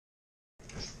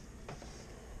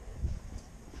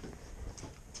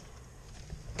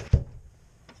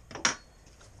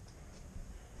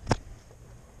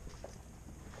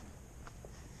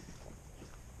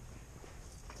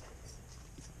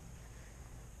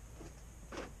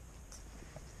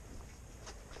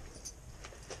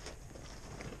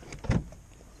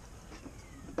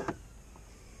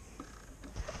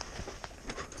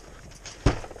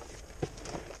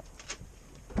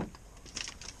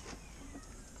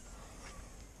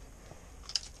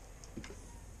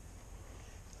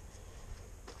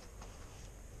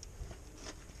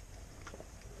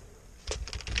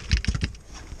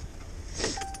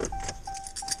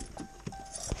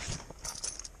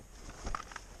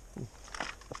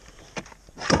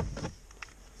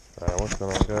What's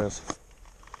going on, guys?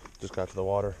 Just got to the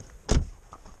water.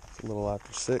 It's a little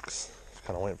after 6. Just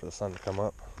kind of waiting for the sun to come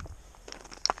up.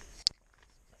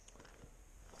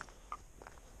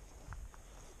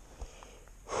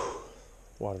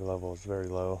 Water level is very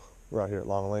low. We're out here at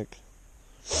Long Lake.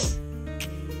 Catch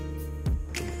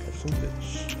some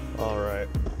fish. Alright,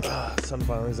 sun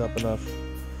finally is up enough.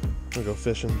 I'm gonna go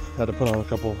fishing. Had to put on a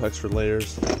couple extra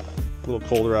layers. A little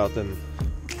colder out than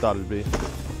thought it'd be.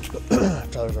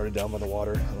 Tyler's already down by the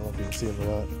water. I don't know if you can see him or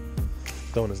not.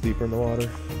 Throwing us deeper in the water.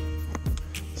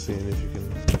 Seeing if you can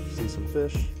see some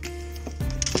fish.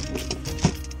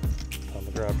 Time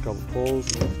to grab a couple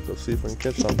pulls and go see if we can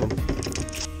catch something.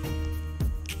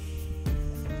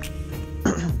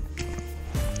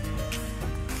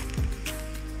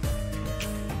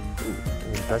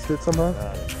 Catch it somehow?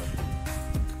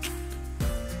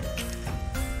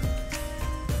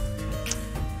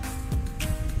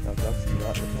 No, that's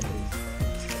not the company.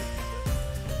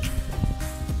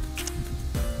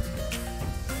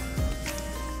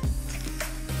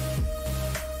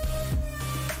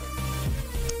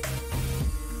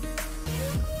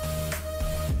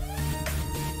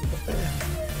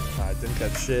 I didn't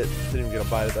catch shit. Didn't even get a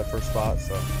bite at that first spot,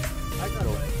 so. I got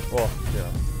it. Well, yeah.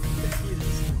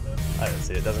 I didn't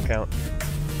see it, doesn't count.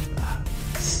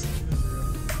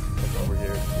 Look over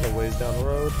here, a little ways down the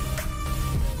road.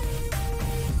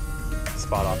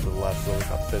 Spot off to the left where we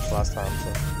caught the fish last time,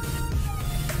 so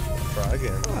we'll try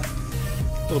again.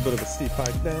 A little bit of a steep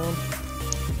hike down.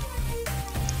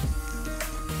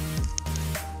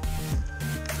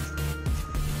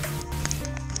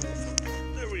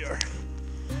 There we are.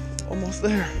 Almost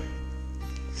there.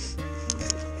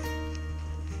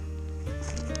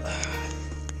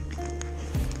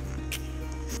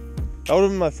 That would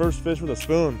have been my first fish with a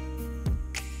spoon.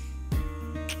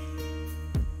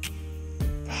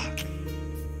 Fuck.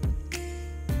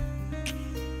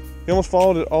 He almost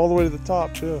followed it all the way to the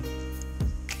top, too.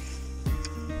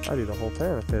 I'd eat a whole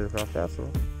pan of tater tot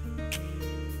casserole.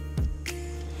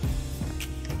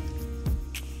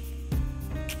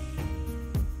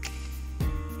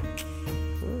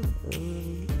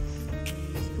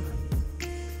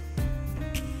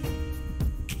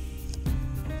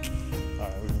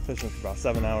 Fishing for about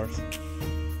 7 hours.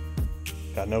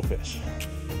 Got no fish.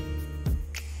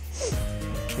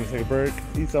 Gonna take a break,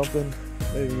 eat something,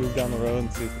 maybe move down the road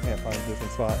and see if we can't find a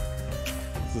different spot.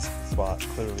 This spot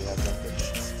clearly has no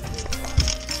fish.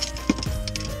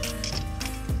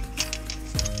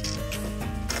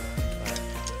 Alright,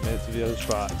 made it to the other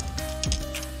spot.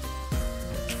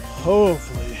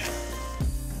 Hopefully,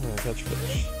 I'm gonna catch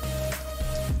fish.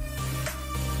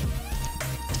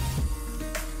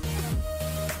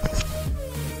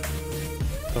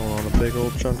 Throwing on a big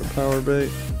old chunk of power bait.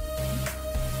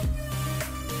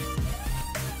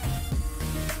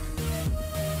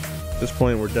 At this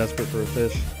point, we're desperate for a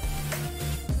fish.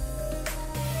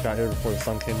 Got here before the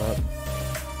sun came up.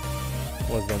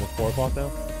 What is it, almost 4 o'clock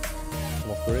now?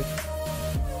 Almost 3?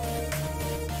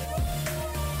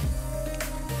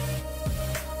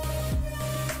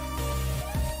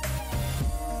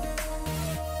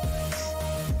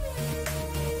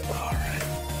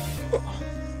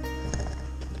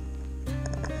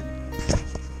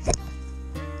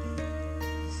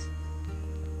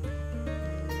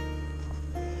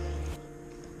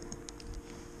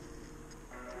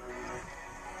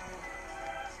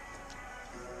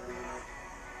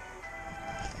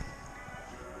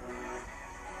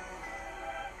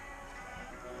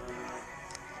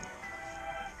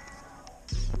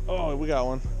 Oh, we got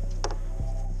one. I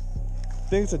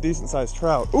think it's a decent sized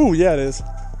trout. Ooh, yeah, it is.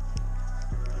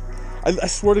 I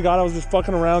swear to God, I was just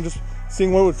fucking around, just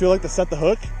seeing what it would feel like to set the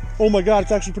hook. Oh my God,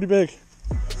 it's actually pretty big.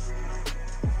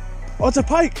 Oh, it's a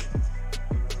pike.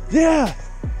 Yeah.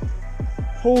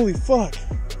 Holy fuck.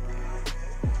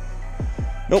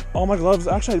 Nope, all my gloves.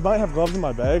 Actually, I might have gloves in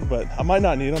my bag, but I might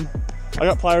not need them. I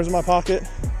got pliers in my pocket.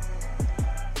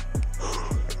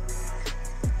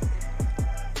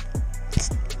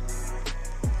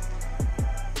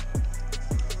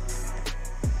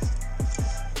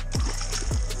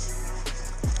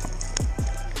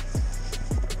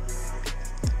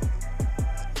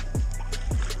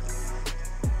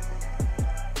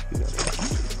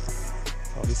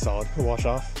 Oh, he's solid. He'll wash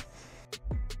off.